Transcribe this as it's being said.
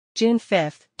June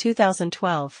 5,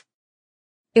 2012.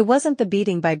 It wasn't the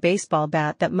beating by baseball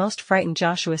bat that most frightened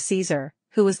Joshua Caesar,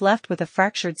 who was left with a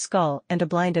fractured skull and a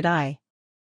blinded eye.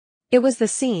 It was the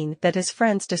scene that his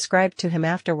friends described to him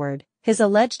afterward, his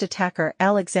alleged attacker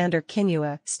Alexander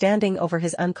Kinyua standing over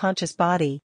his unconscious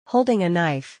body, holding a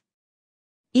knife.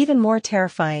 Even more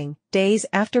terrifying, days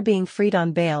after being freed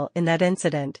on bail in that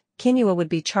incident, Kinyua would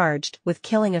be charged with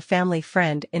killing a family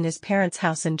friend in his parents'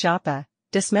 house in Joppa,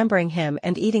 dismembering him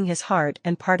and eating his heart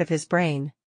and part of his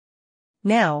brain.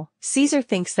 Now, Caesar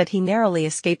thinks that he narrowly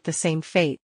escaped the same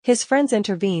fate. His friends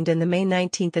intervened in the May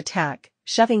 19 attack,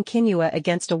 shoving Kinyua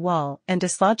against a wall and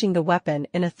dislodging the weapon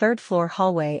in a third-floor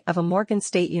hallway of a Morgan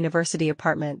State University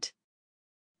apartment.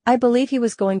 "I believe he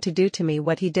was going to do to me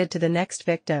what he did to the next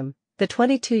victim," the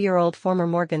 22-year-old former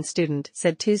Morgan student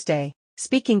said Tuesday,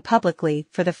 speaking publicly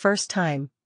for the first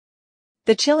time.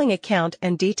 The chilling account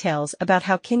and details about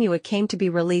how Kinyua came to be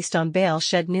released on bail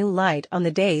shed new light on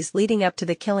the days leading up to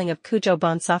the killing of Cujo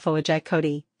Bonsafo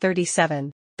Ajikoti,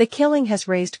 37. The killing has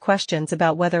raised questions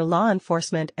about whether law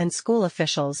enforcement and school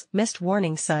officials missed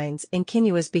warning signs in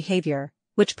Kinyua's behavior,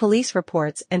 which police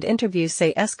reports and interviews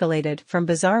say escalated from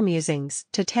bizarre musings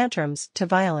to tantrums to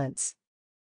violence.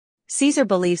 Caesar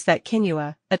believes that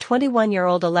Kinyua, a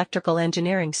 21-year-old electrical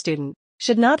engineering student,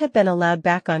 should not have been allowed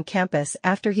back on campus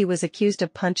after he was accused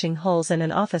of punching holes in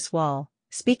an office wall,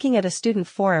 speaking at a student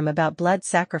forum about blood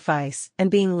sacrifice and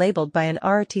being labeled by an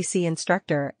ROTC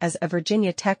instructor as a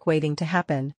Virginia Tech waiting to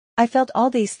happen. "I felt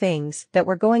all these things that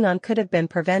were going on could have been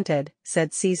prevented,"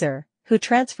 said Caesar, who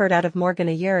transferred out of Morgan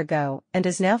a year ago and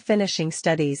is now finishing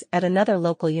studies at another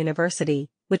local university,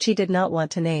 which he did not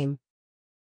want to name.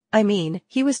 "I mean,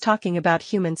 he was talking about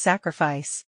human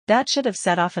sacrifice. That should have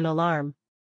set off an alarm."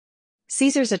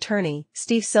 Caesar's attorney,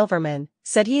 Steve Silverman,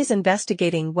 said he is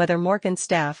investigating whether Morgan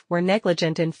staff were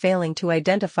negligent in failing to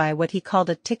identify what he called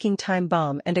a ticking time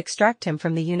bomb and extract him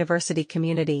from the university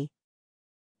community.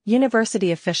 University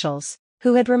officials,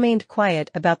 who had remained quiet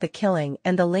about the killing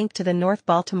and the link to the North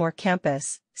Baltimore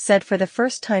campus, said for the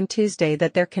first time Tuesday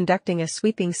that they're conducting a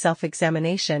sweeping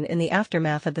self-examination in the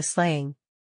aftermath of the slaying.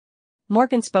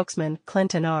 Morgan spokesman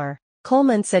Clinton R.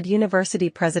 Coleman said University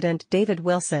President David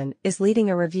Wilson is leading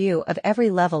a review of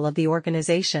every level of the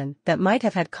organization that might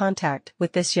have had contact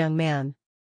with this young man.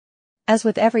 "As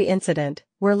with every incident,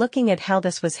 we're looking at how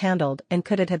this was handled and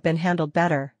could it have been handled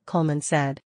better," Coleman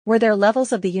said. "Were there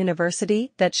levels of the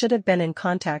university that should have been in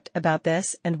contact about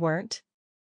this and weren't?"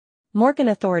 Morgan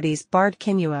authorities barred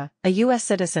Kinyua, a U.S.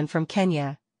 citizen from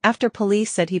Kenya, after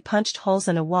police said he punched holes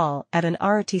in a wall at an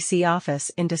ROTC office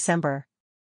in December.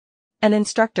 An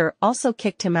instructor also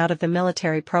kicked him out of the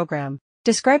military program,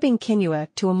 describing Kinyua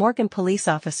to a Morgan police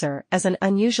officer as an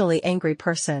unusually angry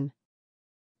person.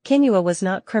 Kinyua was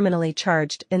not criminally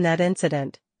charged in that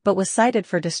incident, but was cited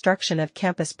for destruction of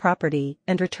campus property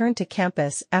and returned to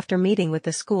campus after meeting with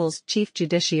the school's chief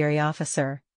judiciary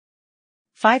officer.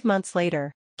 5 months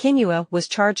later, Kinyua was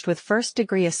charged with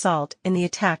first-degree assault in the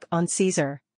attack on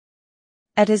Caesar.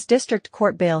 At his district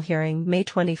court bail hearing May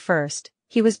 21,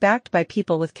 he was backed by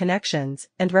people with connections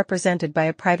and represented by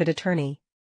a private attorney.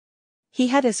 He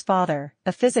had his father,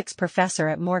 a physics professor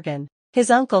at Morgan,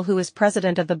 his uncle who was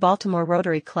president of the Baltimore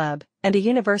Rotary Club, and a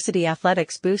university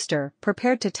athletics booster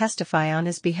prepared to testify on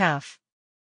his behalf.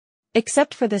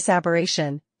 "Except for this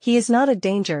aberration, he is not a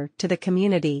danger to the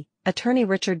community," attorney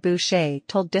Richard Boucher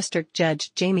told District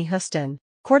Judge Jamie Houston,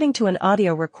 according to an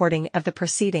audio recording of the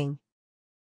proceeding.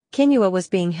 Kinyua was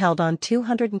being held on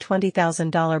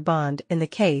 $220,000 bond in the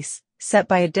case, set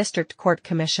by a district court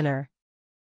commissioner.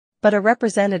 But a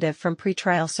representative from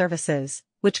Pretrial Services,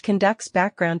 which conducts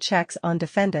background checks on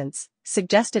defendants,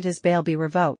 suggested his bail be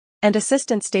revoked, and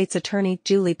Assistant State's Attorney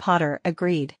Julie Potter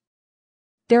agreed.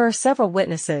 "There are several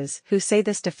witnesses who say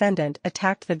this defendant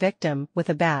attacked the victim with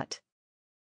a bat.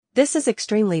 This is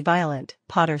extremely violent,"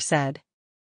 Potter said.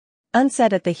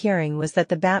 Unsaid at the hearing was that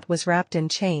the bat was wrapped in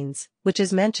chains, which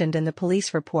is mentioned in the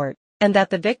police report, and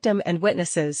that the victim and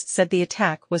witnesses said the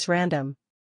attack was random.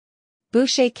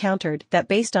 Boucher countered that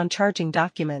based on charging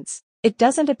documents, it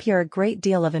doesn't appear a great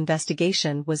deal of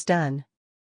investigation was done.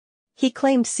 He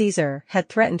claimed Caesar had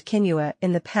threatened Kinyua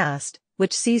in the past,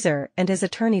 which Caesar and his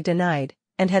attorney denied,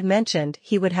 and had mentioned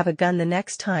he would have a gun the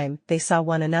next time they saw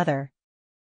one another.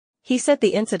 He said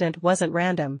the incident wasn't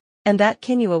random, and that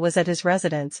Kinyua was at his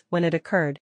residence when it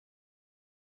occurred.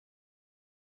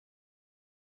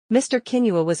 Mr.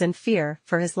 Kinyua was in fear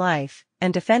for his life,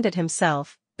 and defended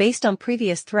himself, based on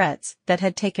previous threats that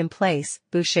had taken place,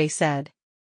 Boucher said.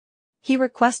 He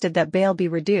requested that bail be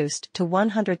reduced to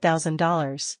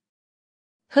 $100,000.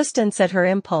 Houston said her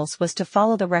impulse was to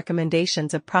follow the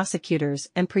recommendations of prosecutors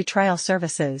and pretrial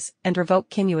services and revoke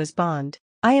Kinyua's bond.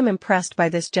 "I am impressed by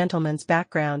this gentleman's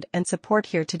background and support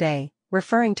here today,"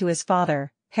 referring to his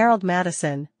father, Harold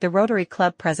Madison, the Rotary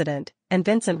Club president, and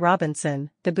Vincent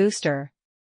Robinson, the booster.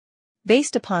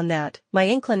 "Based upon that, my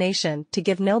inclination to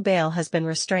give no bail has been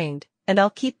restrained, and I'll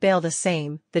keep bail the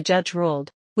same," the judge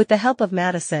ruled. With the help of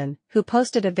Madison, who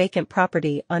posted a vacant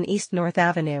property on East North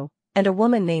Avenue, and a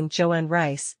woman named Joanne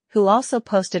Rice, who also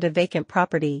posted a vacant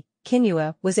property,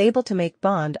 Kinyua was able to make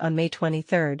bond on May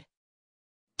 23.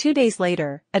 2 days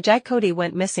later, Ajay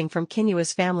went missing from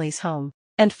Kinyua's family's home,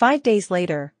 and 5 days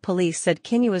later, police said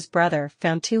Kinyua's brother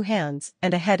found 2 hands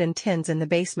and a head in tins in the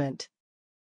basement.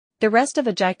 The rest of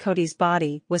Ajay's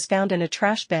body was found in a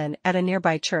trash bin at a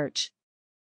nearby church.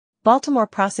 Baltimore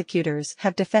prosecutors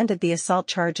have defended the assault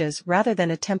charges rather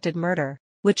than attempted murder,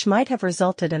 which might have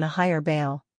resulted in a higher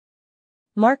bail.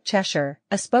 Mark Cheshire,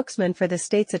 a spokesman for the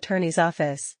state's attorney's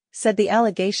office, said the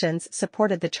allegations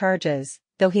supported the charges,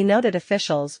 though he noted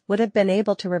officials would have been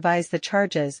able to revise the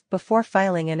charges before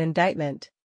filing an indictment.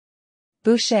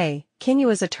 Boucher,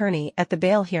 Kinyua's attorney at the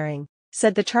bail hearing,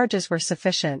 said the charges were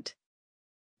sufficient.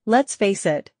 "Let's face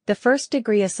it, the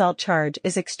first-degree assault charge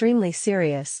is extremely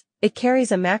serious. It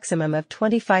carries a maximum of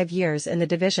 25 years in the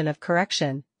Division of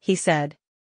Correction," he said.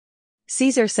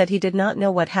 Caesar said he did not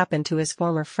know what happened to his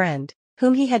former friend,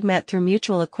 whom he had met through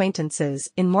mutual acquaintances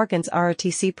in Morgan's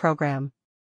ROTC program.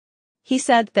 He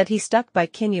said that he stuck by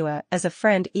Kinyua as a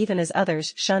friend even as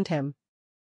others shunned him.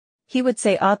 "He would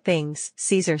say odd things,"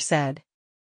 Caesar said.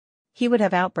 "He would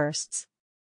have outbursts.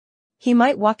 He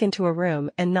might walk into a room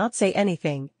and not say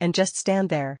anything and just stand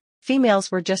there.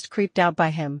 Females were just creeped out by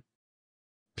him.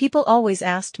 People always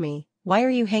asked me, 'Why are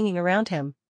you hanging around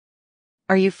him?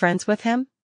 Are you friends with him?'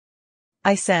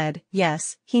 I said,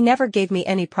 'Yes, he never gave me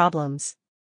any problems.'"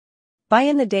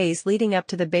 In the days leading up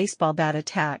to the baseball bat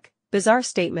attack, bizarre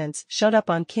statements showed up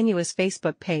on Kinyua's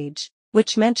Facebook page,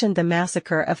 which mentioned the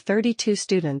massacre of 32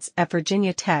 students at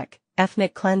Virginia Tech,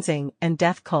 ethnic cleansing and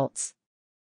death cults.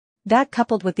 That,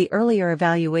 coupled with the earlier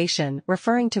evaluation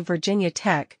referring to Virginia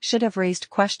Tech, should have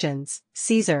raised questions,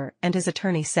 Caesar and his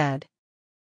attorney said.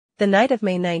 The night of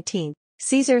May 19,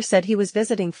 Caesar said he was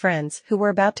visiting friends who were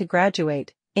about to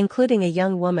graduate, including a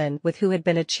young woman with who had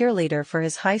been a cheerleader for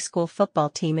his high school football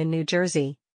team in New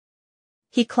Jersey.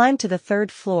 He climbed to the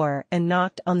 3rd floor and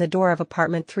knocked on the door of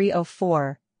apartment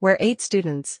 304, where 8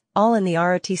 students, all in the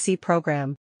ROTC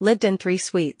program, lived in 3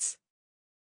 suites.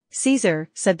 Caesar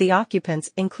said the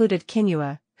occupants included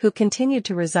Kinyua, who continued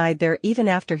to reside there even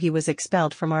after he was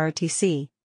expelled from ROTC.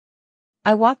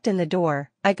 "I walked in the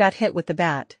door, I got hit with the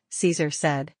bat," Caesar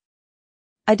said.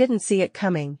 "I didn't see it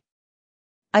coming.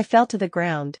 I fell to the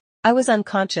ground. I was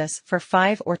unconscious for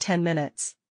 5 or 10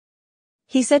 minutes.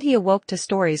 He said he awoke to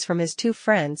stories from his 2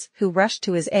 friends who rushed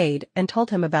to his aid and told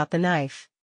him about the knife.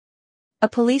 A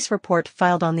police report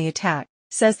filed on the attack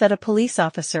says that a police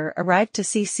officer arrived to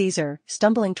see Caesar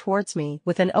stumbling towards me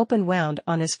with an open wound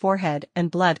on his forehead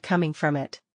and blood coming from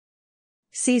it.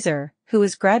 Caesar, who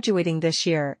is graduating this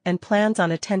year and plans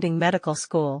on attending medical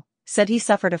school, said he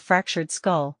suffered a fractured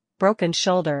skull, broken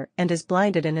shoulder and is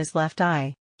blinded in his left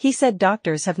eye. He said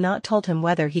doctors have not told him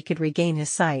whether he could regain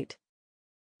his sight.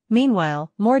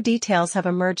 Meanwhile, more details have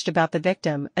emerged about the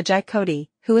victim, Ajay,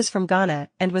 who is from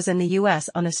Ghana and was in the U.S.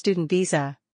 on a student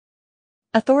visa.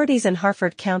 Authorities in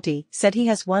Harford County said he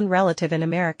has one relative in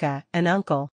America, an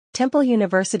uncle. Temple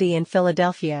University in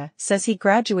Philadelphia says he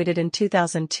graduated in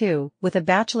 2002 with a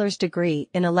bachelor's degree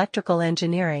in electrical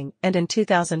engineering and in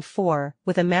 2004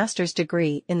 with a master's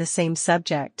degree in the same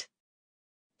subject.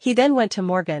 He then went to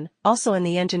Morgan, also in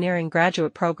the engineering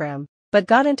graduate program, but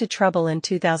got into trouble in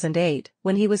 2008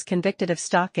 when he was convicted of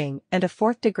stalking and a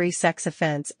 4th-degree sex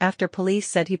offense after police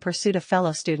said he pursued a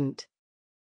fellow student.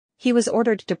 He was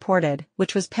ordered deported,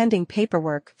 which was pending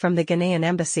paperwork from the Ghanaian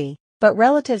embassy. But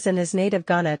relatives in his native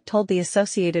Ghana told the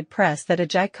Associated Press that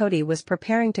Ajay was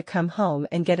preparing to come home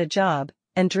and get a job,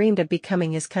 and dreamed of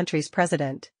becoming his country's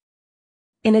president.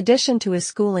 In addition to his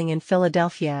schooling in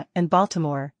Philadelphia and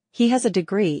Baltimore, he has a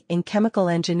degree in chemical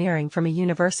engineering from a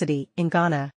university in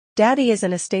Ghana. Daddy is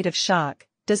in a state of shock,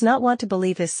 does not want to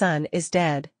believe his son is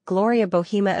dead, Gloria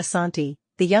Bohima Asante,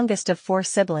 the youngest of 4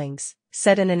 siblings,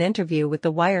 said in an interview with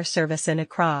the Wire service in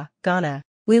Accra, Ghana.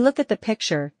 "We look at the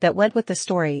picture that went with the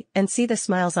story and see the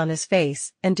smiles on his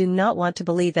face and do not want to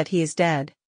believe that he is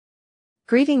dead."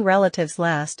 Grieving relatives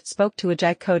last spoke to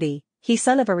Ajay, he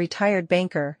son of a retired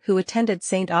banker who attended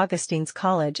St. Augustine's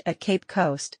College at Cape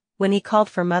Coast, when he called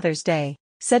for Mother's Day,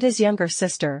 said his younger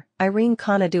sister, Irene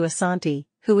Kanadu Asante,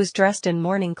 who was dressed in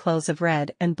mourning clothes of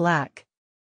red and black.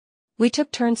 We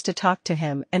took turns to talk to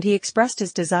him and he expressed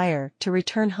his desire to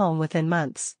return home within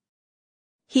months.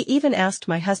 He even asked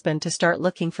my husband to start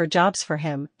looking for jobs for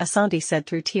him, Asante said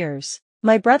through tears.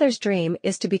 My brother's dream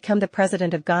is to become the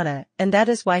president of Ghana, and that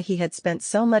is why he had spent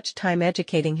so much time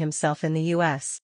educating himself in the US.